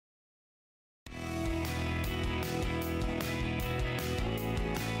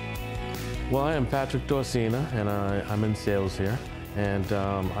Well, I am Patrick Dorcena, and I'm in sales here, and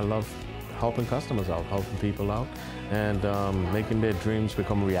I love helping customers out, helping people out, and making their dreams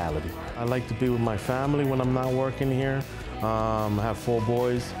become reality. I like to be with my family when I'm not working here. I have 4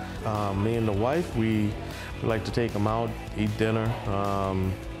 boys. Me and the wife, we like to take them out, eat dinner,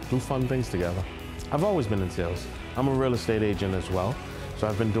 do fun things together. I've always been in sales. I'm a real estate agent as well, so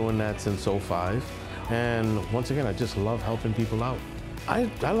I've been doing that since '05. And once again, I just love helping people out.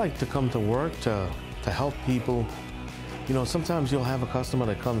 I like to come to work to help people. You know, sometimes you'll have a customer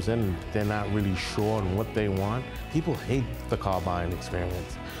that comes in and they're not really sure on what they want. People hate the car buying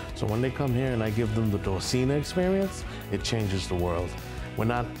experience. So when they come here and I give them the Dorcena experience, it changes the world. We're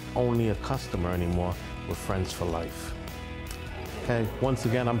not only a customer anymore, we're friends for life. Okay, once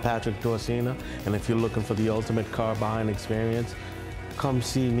again, I'm Patrick Dorcena, and if you're looking for the ultimate car buying experience, come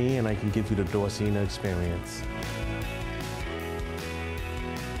see me and I can give you the Dorcena experience.